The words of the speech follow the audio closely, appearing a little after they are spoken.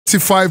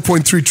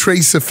95.3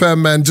 Trace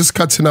FM, man. Just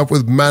catching up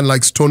with man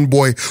like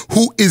Stonebwoy,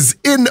 who is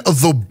in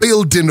the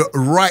building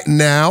right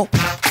now.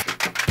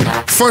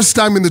 First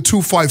time in the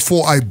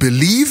 254, I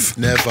believe.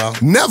 Never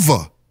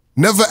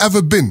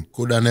ever been.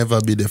 Could have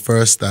never be the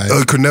first time.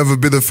 It could never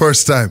be the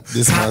first time.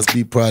 This must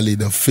be probably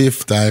the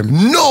 5th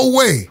time. No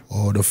way.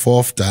 Or the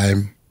 4th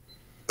time.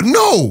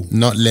 No.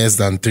 Not less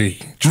than 3.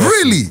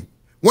 Really?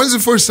 When's the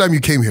first time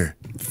you came here?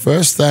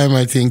 First time,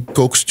 I think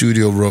Coke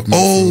Studio wrote me.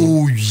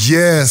 Oh,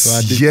 yes, so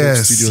I did yes,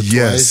 Coke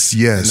Studio yes, twice,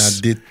 yes. And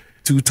I did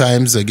 2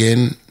 times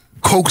again.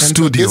 Coke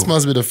Studio. This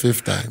must be the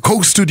 5th time.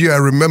 Coke Studio, I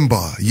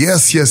remember.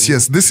 Yes.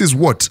 This is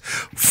what?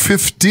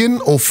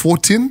 15 or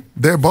 14?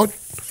 They're about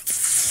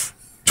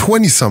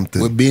 20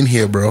 something. We've been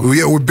here, bro.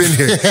 Yeah, we've been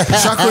here.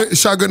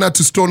 Shagana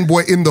to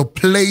Stonebwoy in the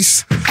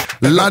place.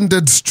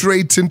 Landed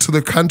straight into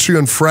the country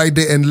on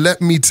Friday, and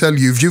let me tell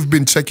you, if you've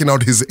been checking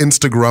out his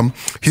Instagram,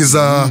 he's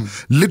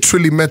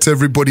literally met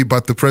everybody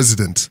but the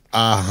president.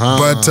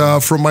 But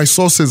from my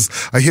sources,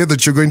 I hear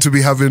that you're going to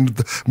be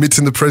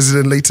meeting the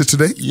president later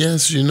today.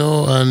 Yes,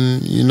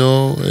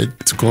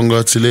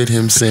 congratulate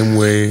him same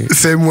way.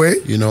 Same way?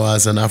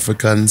 As an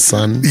African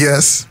son.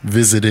 Yes.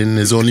 Visiting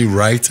is only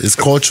right. It's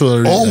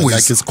culturally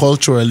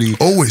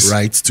always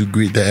right to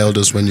greet the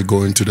elders when you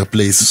go into the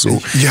place. So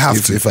you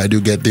have to. If I do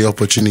get the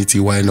opportunity,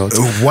 why not?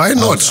 Why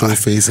not?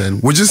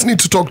 We just need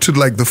to talk to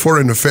the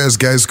foreign affairs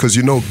guys, because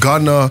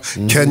Ghana,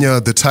 Kenya,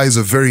 the ties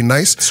are very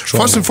nice.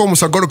 Strong. First and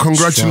foremost, I got to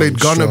congratulate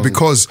Ghana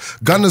because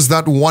Ghana's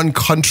that one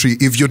country.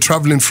 If you're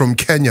traveling from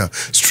Kenya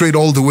straight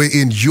all the way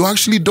in, you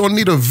actually don't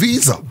need a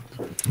visa.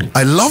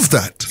 I love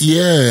that.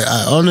 Yeah,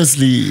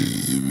 honestly,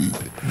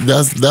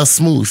 that's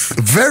smooth.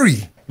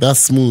 Very. That's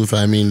smooth.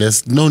 I mean,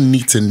 there's no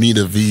need to need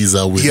a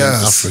visa within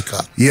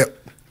Africa. Yep.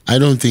 I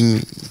don't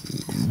think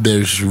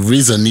there's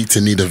reason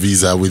to need a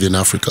visa within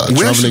Africa.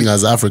 Traveling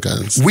as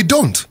Africans. We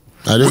don't.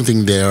 I don't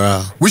think there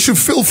are. We should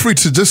feel free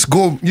to just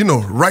go,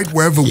 right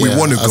wherever we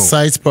want to go.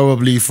 Aside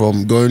probably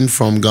from going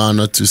from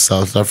Ghana to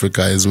South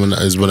Africa is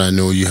when I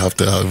know you have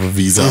to have a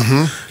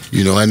visa.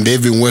 And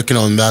they've been working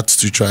on that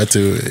to try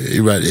to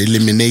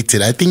eliminate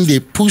it. I think they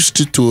pushed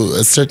it to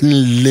a certain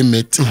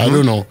limit. I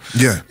don't know.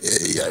 Yeah.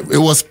 It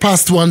was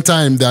past one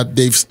time that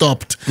they've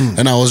stopped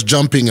and I was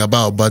jumping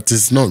about, but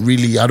it's not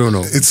really, I don't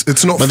know.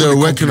 It's not. But they're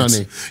working on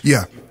it.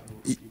 Yeah.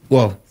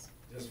 Well.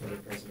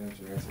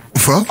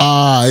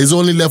 It's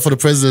only left for the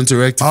president to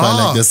rectify,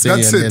 like they're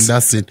saying, and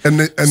that's it. And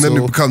then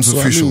it becomes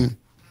official.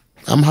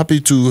 I'm happy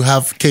to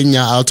have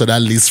Kenya out of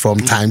that list from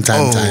time.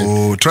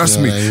 Oh, trust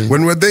me. I mean?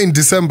 When we're there in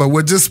December,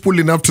 we're just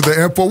pulling up to the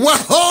airport. We're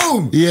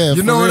home! Yeah,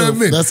 you know what I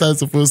mean? That's how it's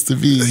supposed to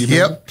be.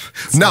 Yep.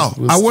 Now,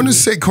 I want to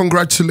say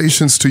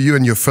congratulations to you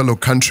and your fellow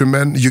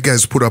countrymen. You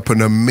guys put up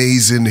an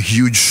amazing,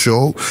 huge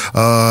show.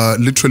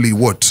 Literally,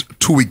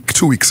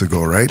 2 weeks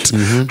ago, right?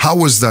 How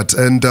was that?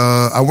 And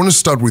I want to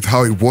start with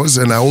how it was,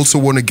 and I also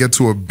want to get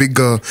to a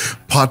bigger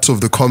part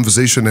of the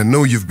conversation. I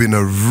know you've been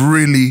a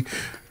really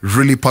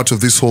part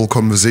of this whole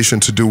conversation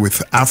to do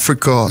with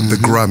Africa, the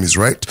Grammys,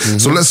 right?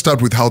 So let's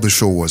start with how the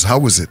show was. How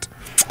was it?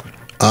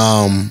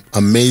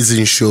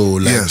 Amazing show.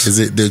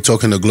 They're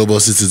talking the Global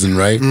Citizen,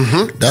 right?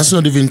 That's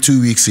not even 2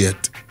 weeks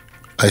yet,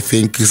 I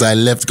think, because I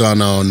left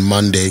Ghana on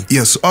Monday.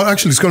 Yes.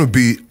 Actually, it's going to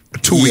be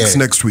 2 weeks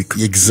next week.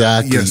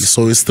 Exactly. Yes.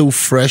 So it's still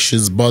fresh,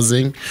 it's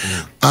buzzing.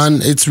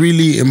 And it's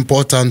really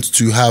important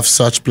to have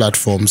such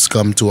platforms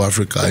come to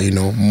Africa,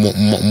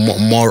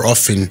 more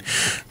often,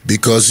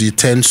 because it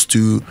tends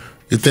to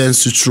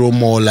throw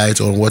more light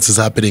on what is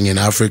happening in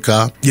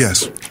Africa.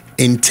 Yes.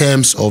 In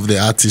terms of the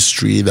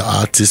artistry, the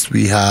artists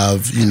we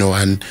have,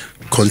 and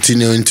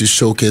continuing to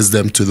showcase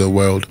them to the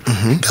world.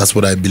 That's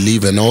what I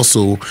believe. And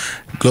also,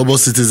 Global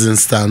Citizen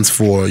stands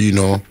for,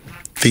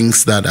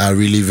 things that are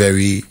really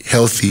very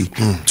healthy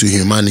to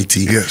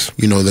humanity. Yes.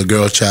 The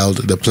girl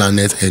child, the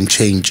planet, and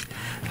change.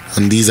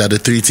 And these are the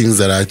 3 things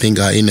that I think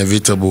are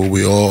inevitable.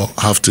 We all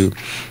have to,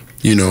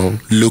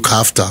 look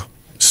after.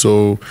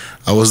 So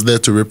I was there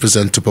to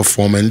represent, to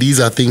perform, and these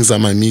are things that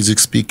my music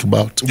speak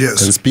about and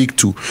speak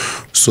to.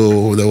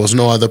 So there was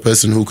no other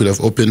person who could have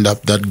opened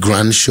up that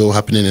grand show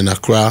happening in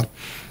Accra,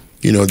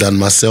 than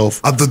myself.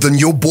 Other than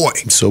your boy.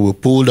 So we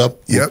pulled up,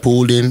 we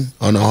pulled in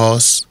on a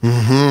horse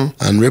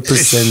and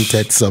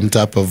represented some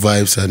type of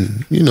vibes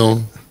and,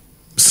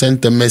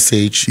 sent the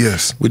message.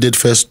 Yes. We did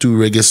first 2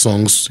 reggae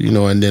songs,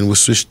 and then we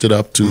switched it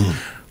up to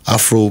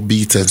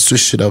Afrobeat and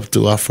switch it up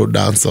to Afro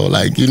Dancehall.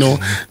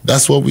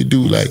 That's what we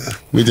do.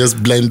 We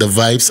just blend the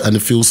vibes and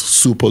it feels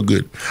super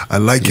good. I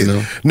like it.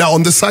 Now,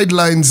 on the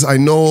sidelines, I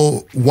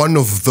know one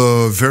of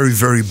the very,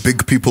 very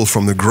big people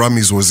from the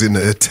Grammys was in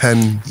a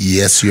 10.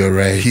 Yes, you're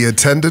right. He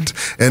attended,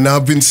 and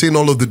I've been seeing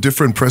all of the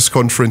different press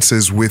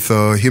conferences with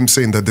him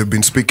saying that they've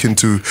been speaking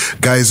to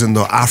guys in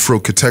the Afro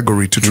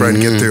category to try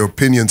and get their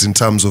opinions in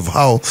terms of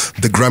how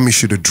the Grammy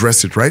should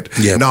address it, right?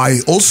 Yeah. Now, I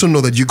also know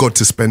that you got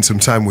to spend some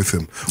time with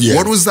him. Yeah.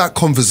 What was that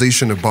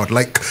conversation about?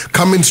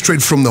 Coming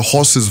straight from the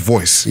horse's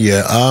voice.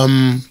 Yeah,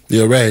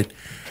 you're right.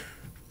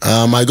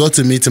 I got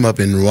to meet him up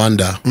in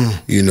Rwanda.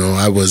 You know,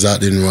 I was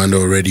out in Rwanda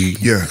already.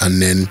 Yeah.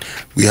 And then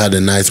we had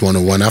a nice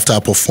one-on-one after I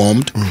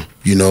performed,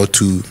 you know,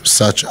 to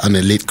such an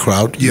elite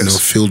crowd, you know,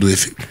 filled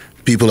with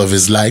people of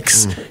his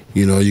likes.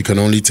 You know, you can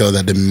only tell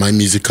that my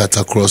music cut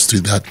across to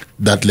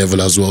that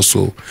level as well.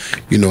 So,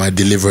 you know, I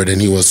delivered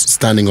and he was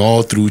standing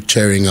all through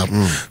cheering up.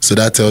 So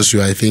that tells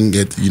you, I think,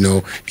 you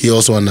know, he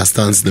also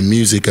understands the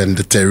music and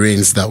the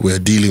terrains that we're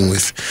dealing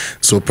with.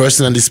 So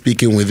personally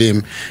speaking with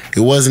him, it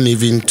wasn't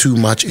even too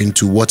much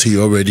into what he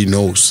already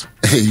knows.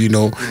 You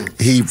know,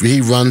 he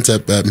runs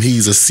up.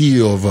 He's a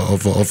CEO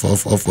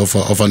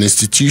of an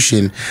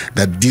institution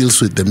that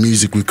deals with the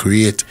music we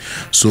create.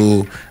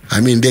 So, I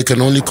mean, they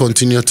can only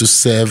continue to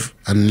serve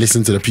and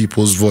listen to the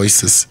people's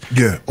voices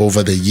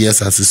over the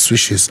years as it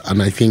swishes.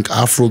 And I think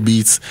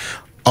Afrobeats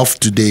of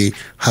today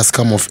has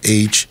come of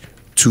age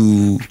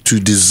to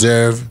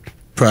deserve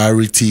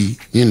priority,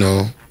 you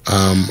know,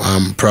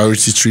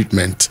 priority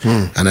treatment.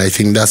 And I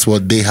think that's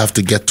what they have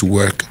to get to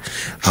work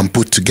and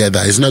put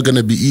together. It's not going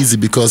to be easy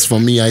because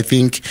for me, I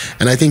think,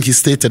 and I think he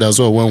stated as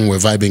well when we were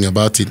vibing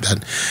about it,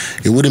 that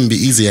it wouldn't be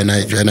easy. And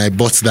I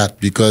bought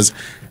that because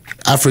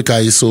Africa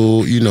is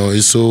so, you know,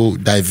 is so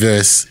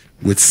diverse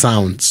with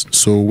sounds.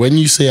 So when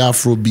you say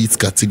Afrobeats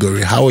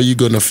category, how are you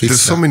going to fix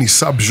There's so many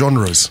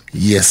sub-genres.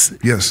 Yes.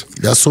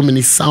 There's so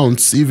many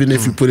sounds. Even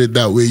if you put it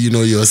that way, you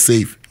know, you're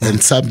safe.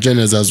 And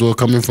sub-genres as well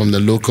coming from the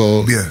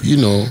local, you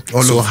know.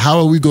 So how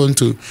are we going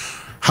to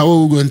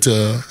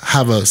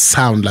have a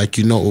sound like,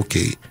 you know,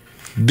 okay,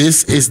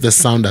 this is the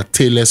sound that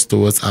tailors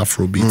towards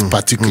Afrobeat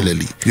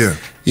particularly.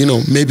 You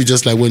know, maybe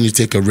just like when you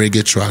take a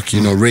reggae track,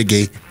 you know,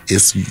 reggae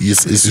is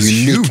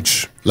unique.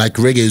 Huge. Like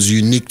reggae is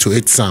unique to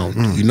its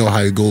sound. You know how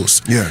it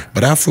goes.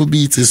 But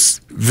Afrobeat is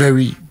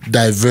very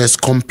diverse,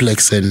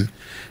 complex, and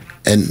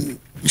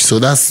so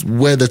that's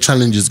where the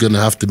challenge is going to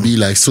have to be,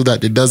 like, so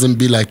that it doesn't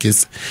be like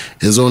it's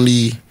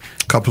only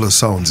couple of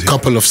sounds.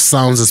 Couple of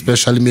sounds,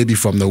 especially maybe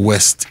from the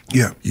West.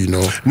 You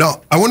know.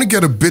 Now, I want to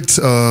get a bit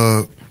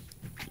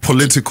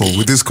political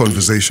with this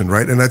conversation,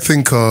 right? And I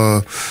think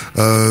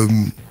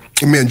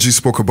me and G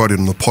spoke about it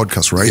on the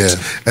podcast, right?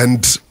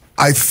 And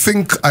I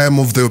think I am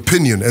of the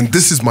opinion, and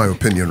this is my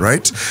opinion,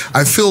 right?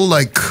 I feel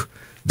like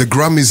the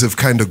Grammys have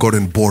kind of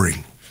gotten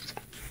boring.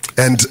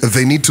 And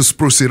they need to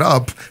spruce it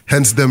up,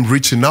 hence them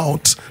reaching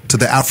out to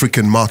the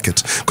African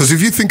market. Because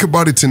if you think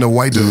about it in a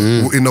wider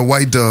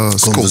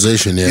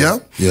conversation,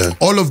 scope,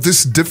 all of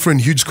this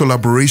different huge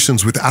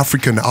collaborations with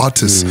African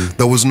artists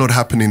that was not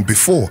happening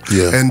before.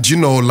 And you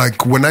know,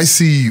 like when I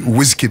see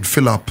Vycek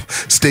fill up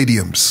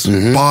stadiums,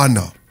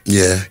 Barna,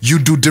 you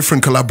do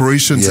different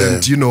collaborations,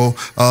 and you know,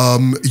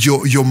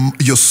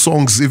 your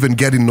songs even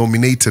getting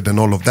nominated and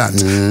all of that.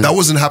 That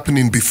wasn't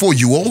happening before.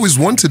 You always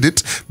wanted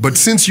it, but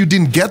since you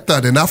didn't get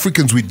that, and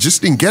Africans, we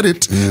just didn't get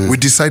it, we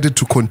decided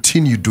to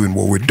continue doing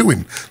what we're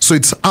doing. So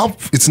it's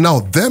now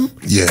them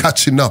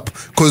catching up.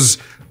 Because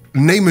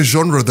name a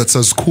genre that's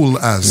as cool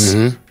as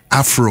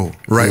Afro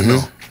right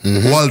now,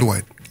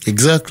 worldwide.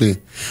 Exactly.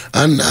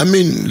 And I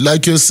mean,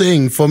 like you're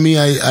saying, for me,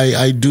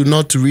 I do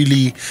not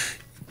really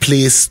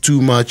place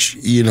too much,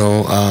 you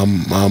know,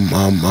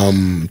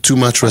 too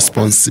much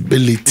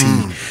responsibility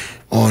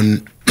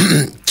on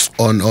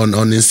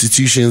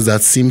institutions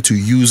that seem to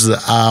use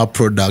our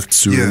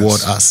products to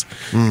reward us.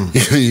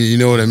 You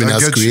know what I mean?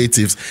 As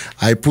creatives,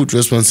 I put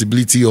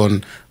responsibility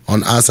on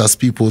us as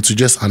people to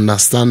just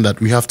understand that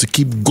we have to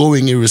keep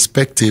going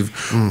irrespective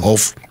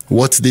of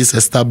what these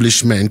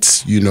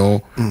establishments, you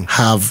know,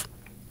 have,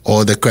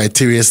 or the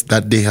criteria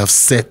that they have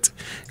set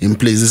in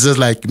place. It's just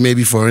like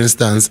maybe, for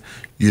instance,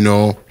 you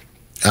know,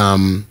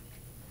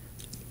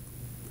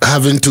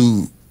 have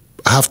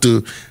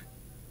to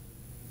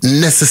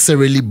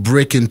necessarily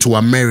break into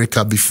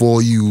America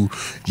before you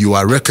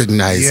are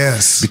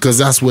recognized. Because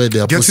that's where they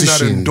are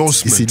positioned. You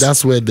see,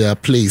 that's where they are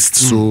placed.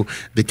 So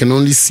they can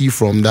only see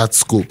from that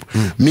scope.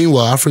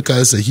 Meanwhile, Africa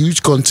is a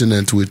huge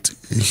continent with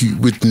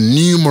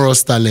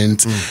numerous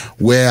talent,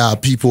 where our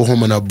people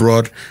home and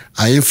abroad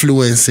are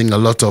influencing a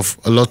lot of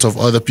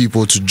other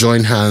people to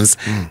join hands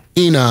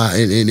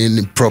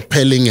in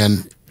propelling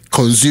and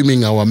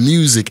consuming our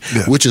music,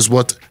 which is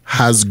what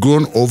has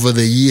grown over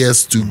the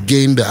years to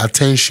gain the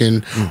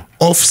attention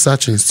of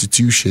such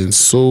institutions.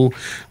 So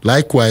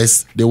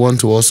likewise, they want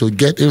to also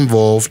get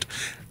involved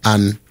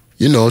and,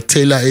 you know,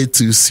 tailor it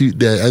to suit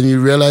their, and you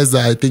realize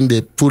that I think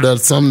they put out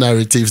some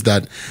narratives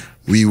that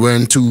we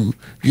weren't too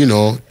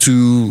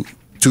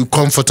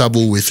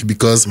comfortable with,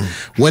 because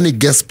when it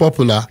gets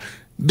popular,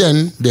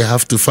 then they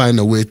have to find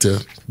a way to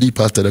be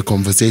part of the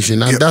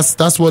conversation, and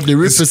that's what they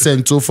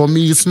represent. So for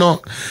me, it's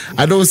not.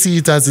 I don't see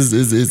it as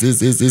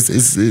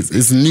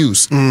it's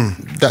news.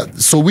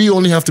 So we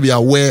only have to be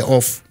aware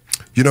of,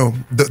 you know,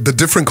 the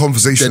different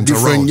conversations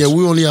around. Yeah,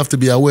 we only have to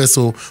be aware.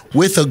 So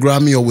with a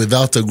Grammy or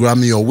without a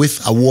Grammy, or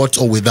with awards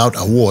or without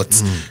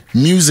awards,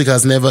 music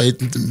has never.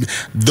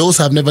 Those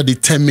have never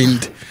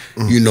determined,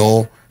 you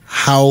know,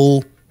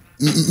 how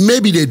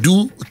maybe they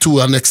do to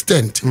an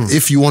extent.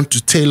 If you want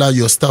to tailor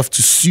your stuff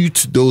to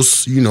suit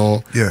those,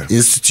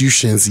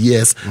 institutions,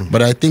 yes.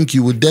 But I think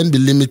you would then be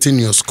limiting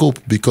your scope,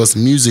 because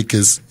music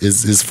is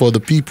for the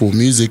people.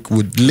 Music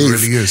would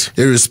live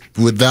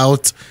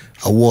without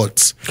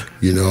awards,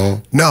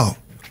 Now,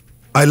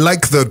 I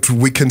like that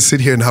we can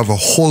sit here and have a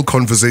whole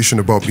conversation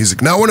about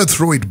music. Now, I want to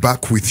throw it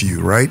back with you,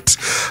 right?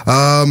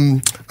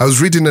 I was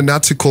reading an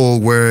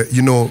article where,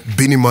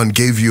 Beenie Man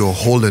gave you a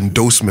whole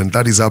endorsement.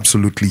 That is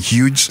absolutely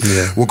huge.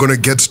 Yeah. We're going to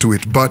get to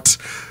it. But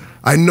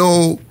I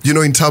know,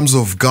 in terms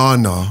of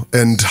Ghana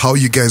and how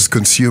you guys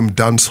consume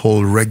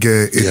dancehall,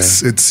 reggae,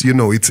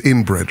 it's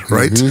inbred,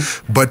 right?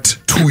 But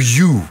to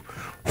you,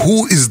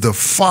 who is the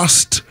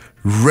first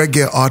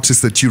reggae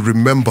artist that you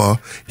remember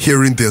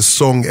hearing their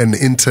song and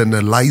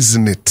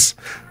internalizing it,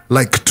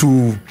 like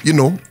to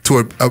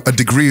a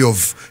degree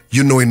of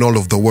knowing all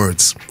of the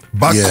words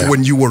back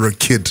when you were a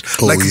kid?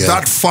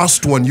 That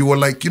first one, you were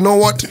like, you know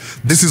what,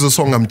 this is a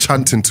song I'm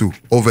chanting to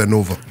over and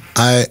over.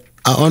 I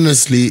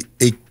honestly,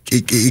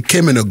 it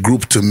came in a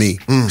group to me.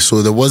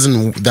 So there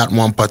wasn't that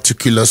one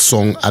particular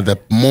song at the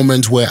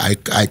moment where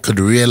I could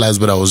realize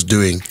what I was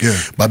doing. Yeah.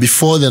 But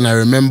before then, I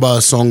remember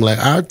a song like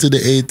R to the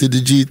A to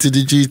the G to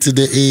the G to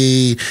the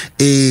A.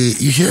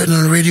 You hear it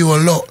on the radio a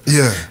lot.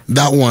 Yeah.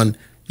 That one,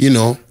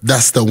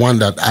 that's the one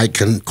that I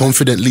can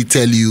confidently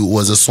tell you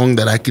was a song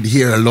that I could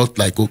hear a lot.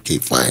 Like, okay,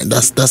 fine,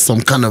 that's some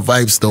kind of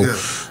vibes though.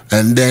 Yeah.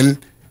 And then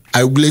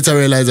I later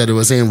realized that they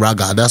were saying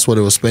raga. That's what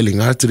it was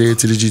spelling. R to the A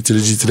to the G to the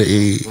G to the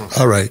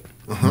A. All right.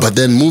 But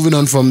then moving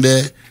on from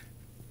there,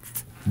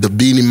 the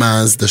Beenie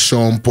Mans, the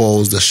Sean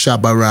Pauls, the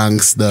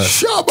Shabarangs, the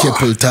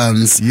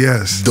Kepletons,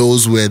 yes,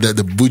 those were the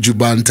Buju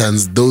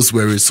Bantans. Those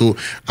were it. So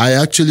I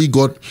actually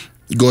got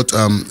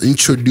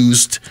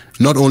introduced.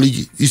 Not only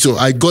so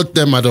I got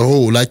them at a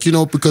whole,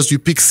 because you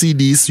pick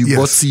CDs,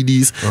 bought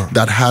CDs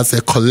that has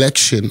a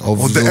collection of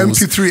those. The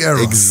MP3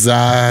 era.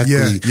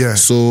 Exactly. Yeah.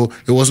 So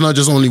it was not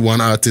just only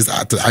one artist.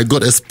 I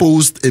got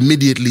exposed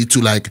immediately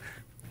to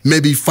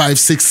maybe 5,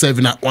 6,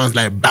 7 at once,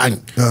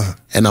 bang.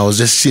 And I was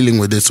just chilling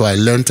with it. So I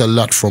learned a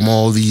lot from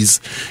all these,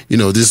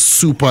 these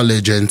super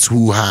legends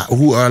who are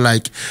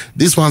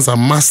these ones are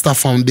master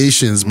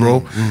foundations, bro.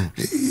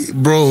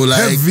 Bro,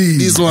 heavy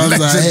these ones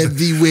legend. are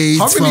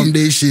heavyweight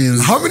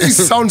foundations. How many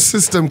sound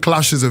system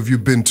clashes have you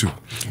been to?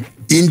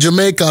 In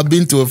Jamaica, I've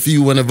been to a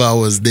few whenever I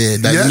was there.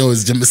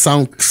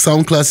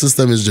 Sound class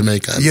system is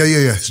Jamaican. Yeah.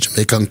 It's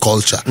Jamaican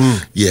culture.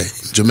 Yeah,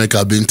 in Jamaica,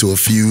 I've been to a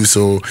few.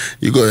 So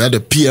you go at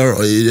a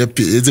PR,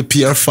 it's a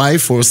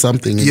PR5 or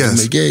something.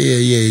 Yes. Jamaica.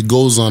 Yeah. It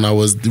goes on. I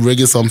was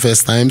reggae some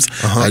first times.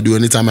 I do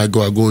anytime I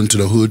go into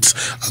the hoods.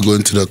 I go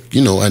into the,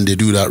 and they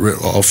do that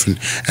often.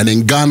 And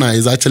in Ghana,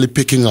 it's actually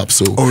picking up.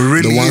 So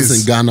really the ones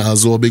in Ghana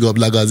as well, big up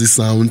Lagazi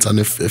Sounds and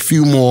a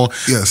few more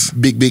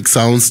big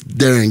sounds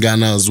there in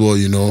Ghana as well,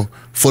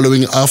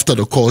 following after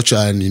the culture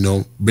and,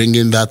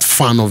 bringing that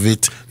fun of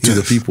it to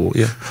the people.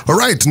 Yeah. All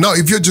right. Now,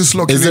 if you're just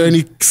looking... Is there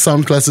any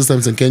sound class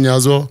systems in Kenya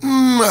as well?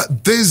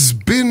 There's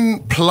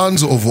been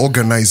plans of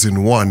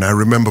organizing one. I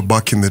remember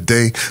back in the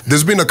day.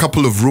 There's been a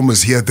couple of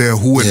rumors here, there,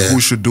 who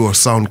should do a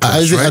sound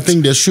class, right? I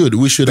think they should.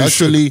 We should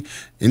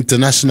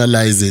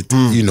internationalize it,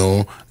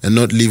 and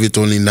not leave it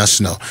only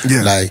national.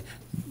 Yeah.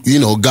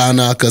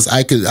 Ghana, because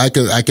I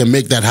can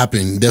make that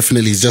happen.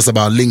 Definitely, it's just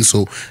about links.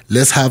 So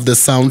let's have the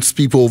sounds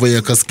people over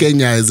here, because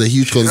Kenya is a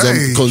huge consumer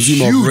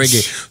of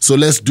reggae. So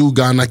let's do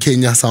Ghana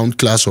Kenya sound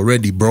class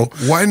already, bro.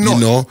 Why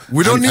not?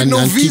 We don't need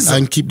no visa.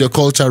 Keep the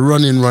culture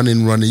running.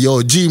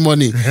 Yo, G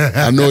Money,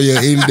 I know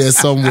you're in there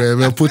somewhere.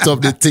 Man, put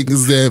up the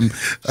things them,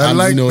 and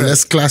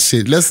let's clash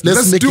it. Let's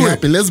make it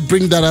happen. Let's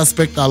bring that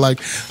aspect out. I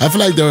feel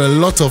like there are a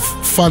lot of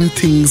fun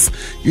things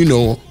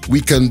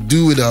we can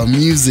do with our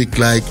music,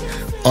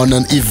 on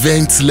an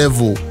event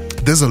level.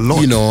 There's a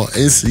lot.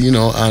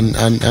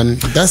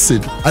 And that's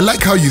it. I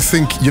like how you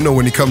think,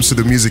 when it comes to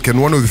the music,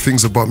 and one of the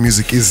things about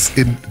music is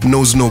it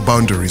knows no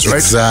boundaries, right?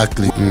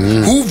 Exactly.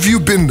 Who have you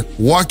been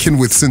working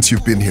with since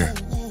you've been here?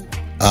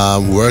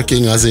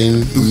 Working as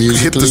in musically?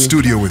 Hit the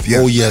studio with,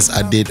 Oh yes,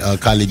 I did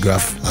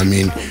Calligraph. I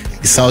mean,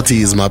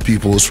 Southie is my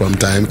peoples from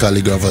time.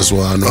 Calligraph as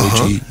well, an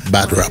OG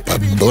bad rapper.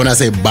 But when I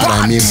say bad,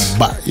 I mean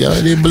bad. Yeah,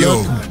 they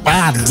blow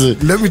bad.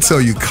 Let me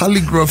tell you,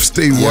 Calligraph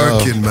stay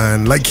working,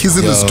 man. He's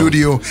in the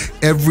studio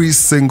every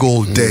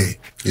single day.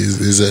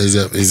 He's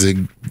a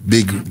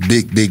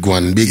big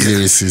one, big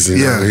lyricist.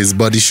 His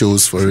body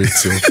shows for it.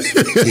 So,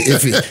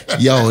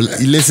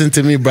 listen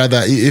to me,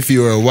 brother. If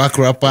you're a whack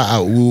rapper, I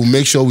will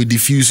make sure we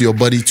diffuse your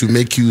body to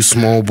make you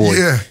small boy.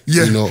 Yeah.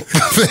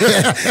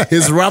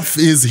 His rap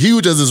is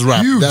huge as his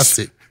rap. Huge. That's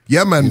it.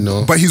 Yeah, man.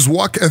 But his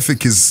work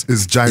ethic is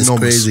ginormous. It's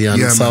crazy.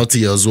 And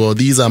Southie as well.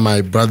 These are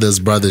my brothers,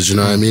 you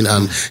know what I mean?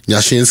 And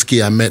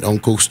Nyashinsky, I met on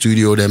Coke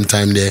Studio them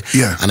time there.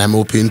 Yeah. And I'm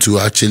hoping to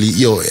actually,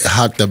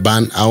 had the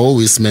band. I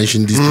always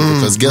mention these people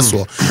because guess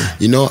what?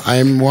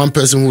 I'm one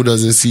person who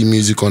doesn't see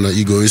music on an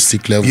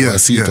egoistic level. I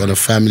see it on a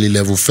family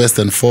level, first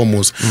and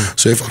foremost.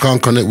 So if I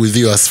can't connect with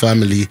you as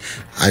family,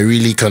 I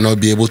really cannot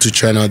be able to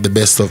churn out the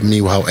best of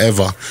me,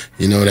 however.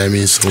 You know what I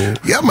mean? So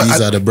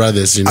these are the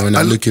brothers, and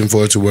I'm looking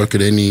forward to work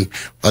with any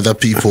other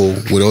people,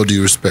 with all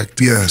due respect.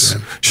 Yes.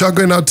 Shout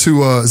going out to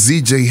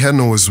ZJ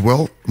Heno as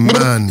well.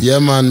 Man. Yeah,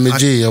 man.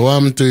 Miji,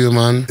 welcome to you,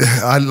 man.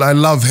 I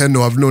love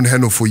Heno. I've known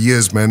Heno for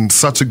years, man.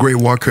 Such a great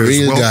worker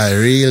as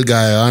well. Real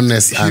guy,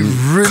 honest and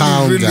really,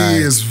 calm really guy.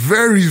 is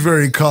very,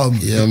 very calm.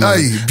 Yeah, man.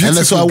 And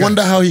so I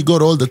wonder how he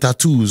got all the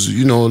tattoos,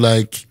 you know,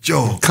 like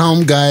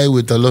calm guy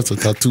with a lot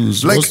of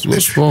tattoos. Like,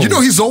 what's wrong? You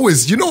know, he's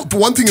always, you know,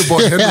 one thing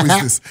about Heno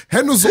is this.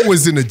 Heno's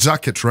always in a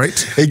jacket, right?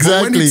 Exactly.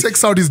 But when he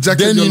takes out his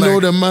jacket, then you know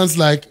the man's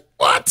like,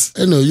 what?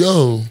 I know,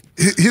 yo.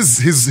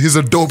 He's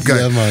a dope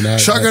guy. Yeah, man.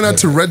 Shout out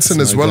to Redson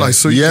as well. Guy. I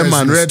saw you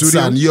guys in the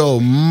studio. Redson, yo,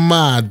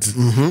 mad.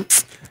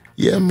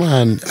 Yeah,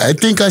 man. I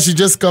think I should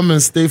just come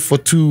and stay for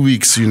 2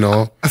 weeks, you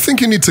know. I think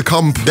you need to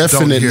come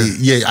definitely down here.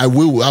 Yeah, I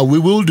will. We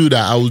will do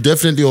that. I will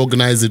definitely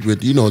organize it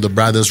with, you know, the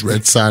brothers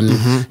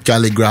Redson,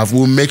 Calligraph.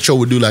 We'll make sure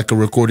we do like a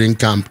recording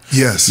camp.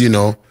 Yes. You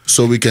know,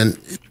 so we can,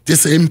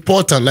 it's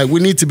important. Like, we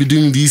need to be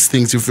doing these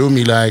things, you feel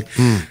me? Like,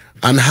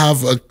 and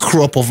have a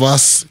crop of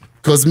us,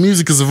 because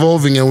music is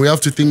evolving and we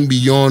have to think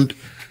beyond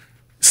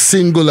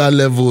singular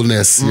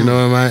levelness, you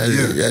know what I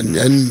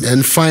mean?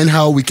 And find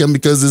how we can,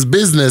 because it's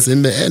business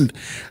in the end,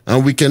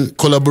 and we can,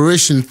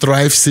 collaboration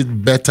thrives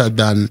it better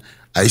than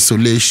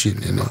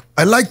isolation, you know.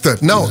 I like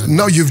that.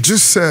 Now you've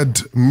just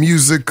said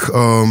music,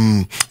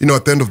 you know,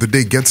 at the end of the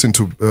day gets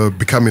into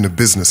becoming a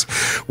business.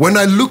 When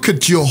I look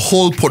at your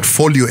whole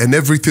portfolio and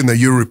everything that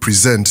you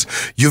represent,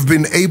 you've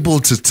been able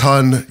to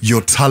turn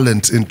your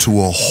talent into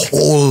a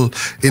whole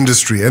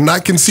industry. And I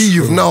can see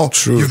you've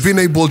been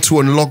able to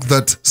unlock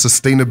that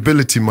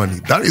sustainability money.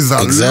 That is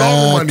a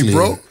lot of money,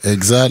 bro.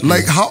 Exactly.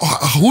 Like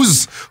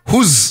who's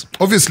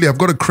obviously I've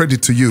got to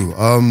credit to you.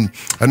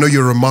 I know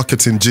you're a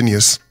marketing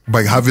genius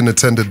by having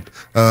attended,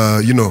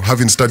 you know,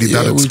 having studied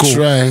that at school.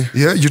 Try.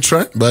 Yeah, you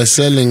try? By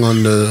selling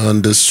on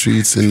the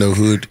streets in the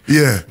hood.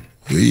 Yeah.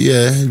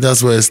 Yeah,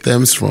 that's where it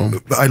stems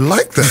from. I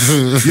like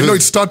that. You know,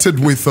 it started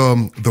with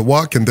the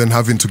work and then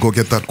having to go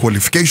get that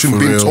qualification,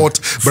 being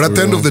taught. But at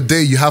the end of the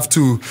day, you have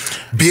to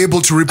be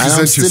able to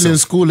represent yourself. I'm still in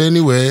school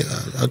anyway.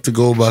 I had to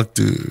go back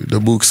to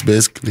the books,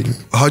 basically.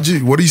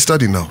 What are you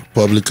studying now?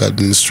 Public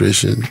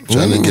administration.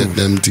 Trying to get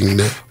them thing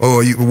there.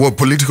 Oh, what,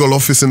 political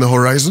office in the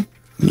horizon?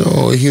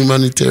 No,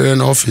 humanitarian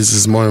office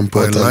is more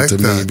important to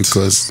me,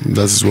 because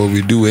that's what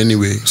we do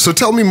anyway. So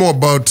tell me more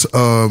about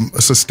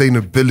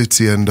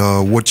sustainability and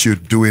what you're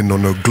doing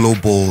on a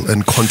global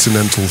and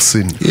continental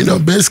scene. You know,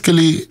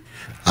 basically,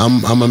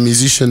 I'm a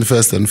musician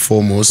first and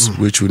foremost,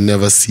 which will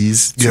never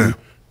cease to,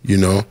 you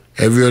know,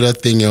 every other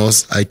thing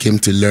else I came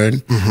to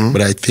learn.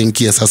 But I think,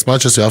 yes, as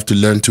much as you have to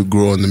learn to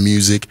grow on the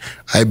music,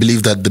 I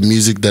believe that the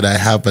music that I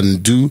have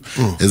and do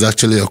is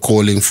actually a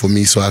calling for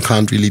me, so I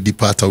can't really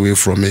depart away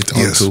from it.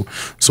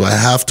 So I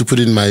have to put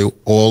in my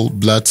all,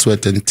 blood,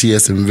 sweat and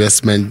tears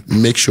investment,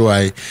 make sure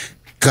I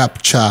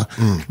capture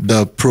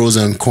the pros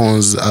and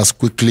cons as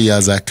quickly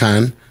as I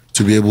can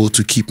to be able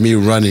to keep me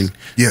running.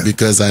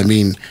 Because I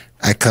mean,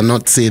 I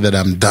cannot say that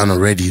I'm done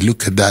already.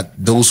 Look at that.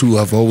 Those who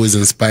have always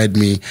inspired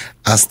me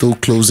are still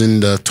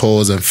closing the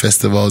tours and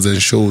festivals and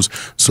shows.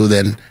 So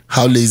then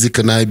how lazy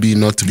can I be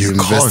not to be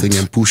investing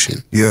and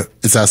pushing? Yeah.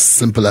 It's as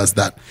simple as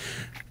that.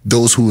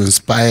 Those who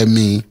inspire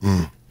me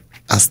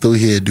are still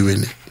here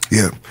doing it.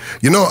 Yeah.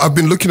 You know, I've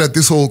been looking at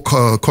this whole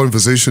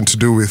conversation to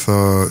do with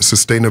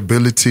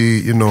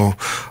sustainability, you know,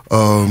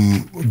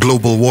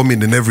 global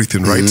warming and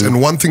everything, right?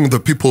 And one thing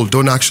that people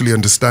don't actually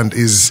understand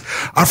is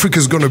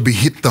Africa's going to be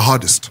hit the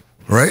hardest.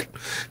 Right?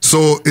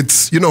 So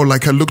it's, you know,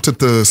 like I looked at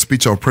the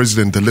speech our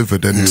president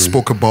delivered and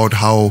spoke about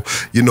how,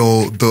 you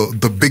know,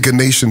 the bigger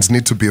nations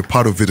need to be a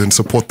part of it and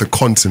support the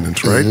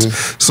continent, right?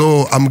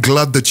 So I'm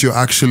glad that you're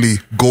actually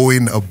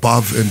going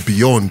above and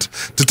beyond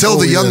to tell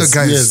the younger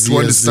guys to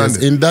understand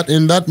it.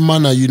 In that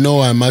manner, you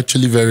know, I'm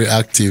actually very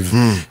active,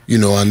 you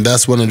know, and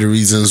that's one of the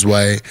reasons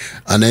why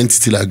an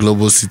entity like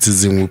Global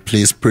Citizen will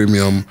place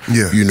premium,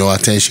 you know,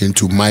 attention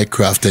to my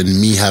craft and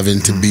me having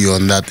to be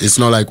on that. It's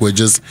not like we're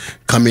just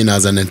coming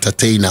as an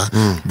entertainer,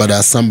 but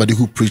as somebody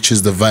who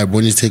preaches the vibe.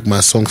 When you take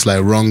my songs like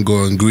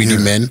Rongo and Greedy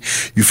Men,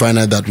 you find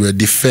out that we're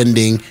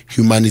defending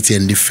humanity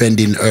and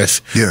defending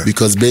Earth.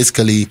 Because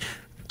basically,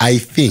 I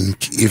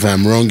think, if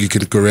I'm wrong, you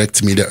can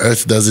correct me, the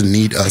Earth doesn't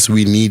need us,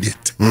 we need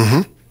it.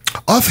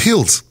 Earth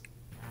heals.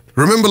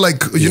 Remember,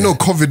 like, you know,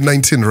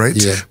 COVID-19,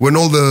 right? When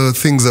all the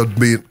things that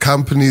been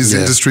companies,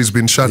 industries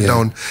been shut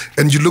down,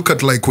 and you look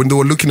at, like, when they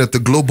were looking at the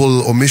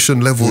global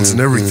emission levels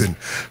and everything,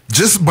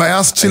 just by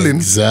us chilling,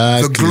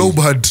 the globe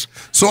had.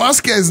 So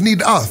us guys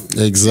need Earth.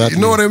 Exactly.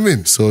 You know what I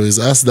mean? So it's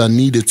us that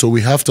need it. So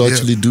we have to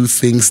actually do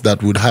things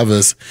that would have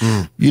us,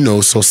 you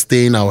know,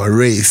 sustain our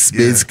race,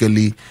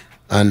 basically.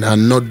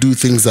 And not do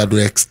things that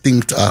will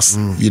extinct us,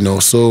 you know.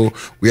 So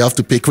we have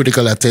to pay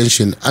critical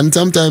attention. And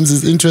sometimes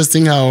it's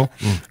interesting how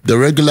the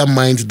regular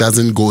mind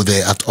doesn't go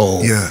there at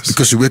all.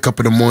 Because you wake up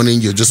in the morning,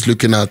 you're just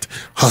looking at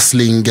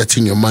hustling,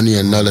 getting your money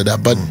and all of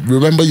that. But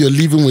remember, you're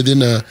living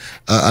within an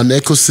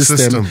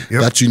ecosystem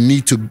that you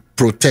need to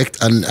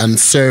protect and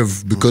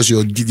serve because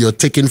you're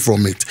taking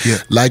from it. Yeah.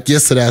 Like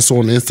yesterday, I saw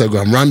on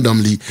Instagram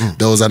randomly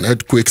there was an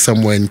earthquake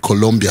somewhere in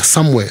Colombia,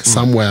 somewhere.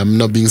 I'm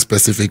not being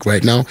specific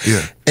right now.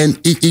 Yeah. And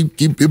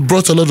it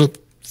brought a lot of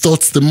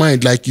thoughts to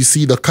mind. Like you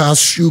see the cars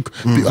shook.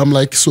 I'm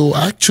like, so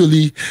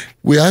actually,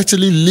 we're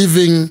actually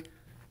living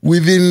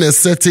within a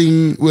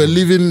setting. We're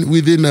living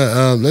within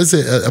let's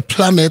say a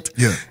planet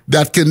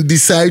that can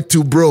decide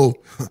to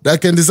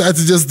that can decide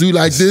to just do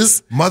like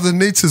this. Mother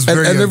Nature's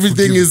very and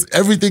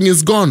everything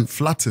is gone,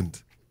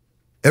 flattened.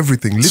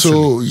 Everything, literally.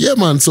 So yeah,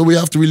 man. So we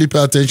have to really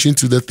pay attention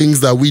to the things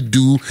that we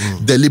do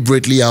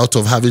deliberately out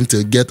of having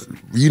to get,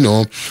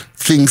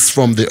 things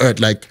from the earth,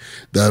 like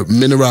the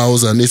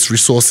minerals and its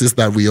resources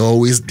that we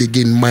always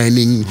digging,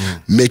 mining,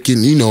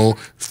 making,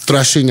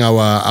 thrashing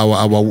our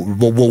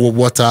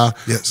water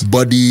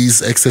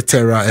bodies,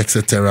 etc.,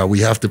 etc. We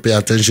have to pay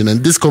attention,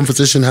 and this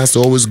conversation has to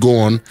always go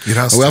on. We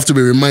have to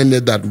be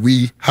reminded that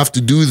we have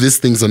to do these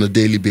things on a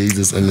daily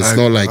basis, and it's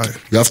not like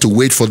you have to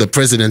wait for the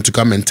president to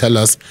come and tell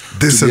us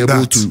this to be and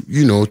able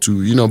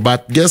that.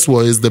 But guess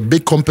what? It's the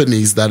big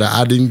companies that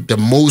are adding the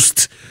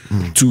most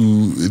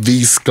to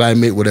these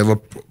climate whatever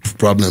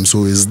problems.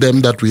 So it's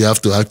them that we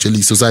have to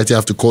actually, society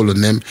have to call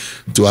on them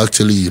to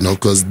actually,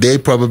 because they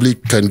probably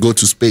can go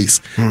to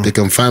space. They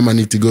can find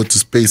money to go to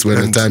space when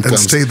the time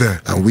comes. And stay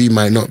there. And we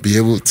might not be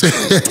able to.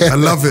 I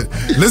love it.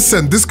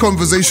 Listen, this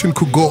conversation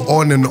could go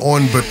on and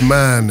on, but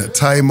man,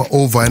 time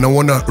over. And I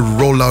want to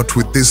roll out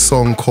with this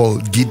song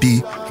called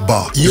Giddy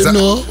Ba.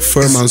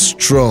 Firm and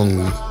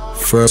strong.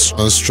 Firm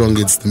and strong,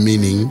 it's the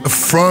meaning.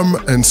 Firm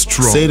and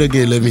strong. Say it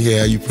again, let me hear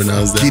how you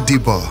pronounce that. Giddy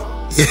Ba.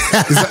 Is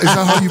that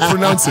how you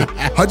pronounce it?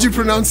 How do you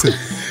pronounce it?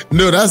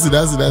 No, that's it.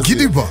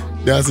 Giddy Ba.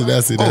 That's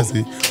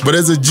it. But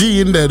there's a G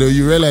in there though.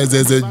 You realize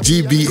there's a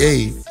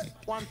GBA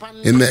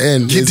in the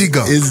end.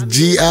 Gidiga. It's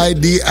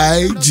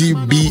GIDIGBA.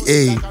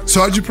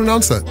 So how do you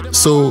pronounce that?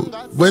 So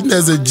when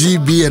there's a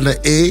GB and an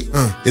A,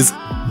 it's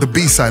the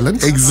B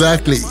silent.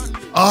 Exactly.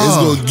 It's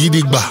called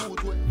Gidigba.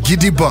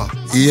 Gidiba.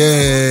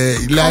 Yeah.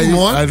 Come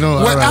on. I know.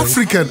 We're right.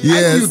 African.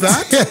 Yes. I knew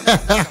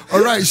that.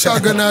 All right.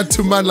 Shagana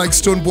to man like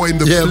Stonebwoy in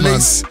the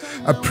place. Man.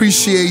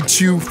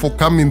 Appreciate you for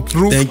coming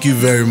through. Thank you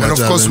very much. And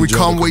of course, we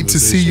can't wait to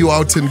see you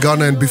out in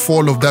Ghana. And before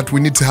all of that,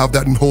 we need to have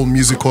that in whole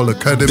Music Hall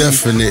Academy.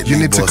 Definitely. You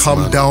need to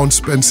come down,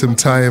 spend some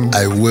time.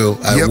 I will.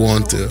 I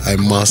want to. I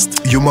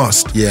must. You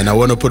must. Yeah, and I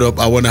want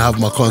to have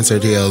my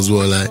concert here as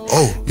well. Like,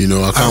 I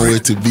can't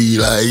wait to be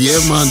like, yeah,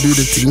 man, do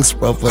the things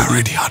properly. I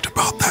already heard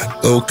about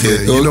that.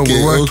 Okay. We're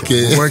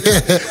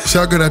working.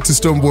 Shout out to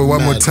Stonebwoy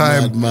one more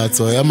time. Mad.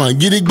 So yeah, man,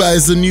 Gidigba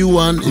is a new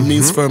one. It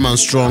means firm and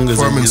strong.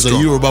 It's a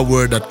Yoruba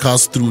word that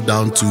cuts through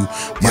down to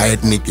my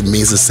ethnic. It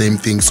means the same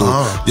thing. So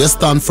just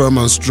stand firm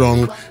and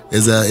strong.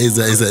 Is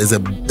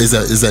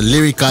a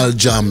lyrical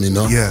jam,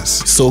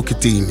 Yes. Soak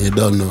it in. You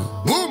don't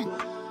know. Boom.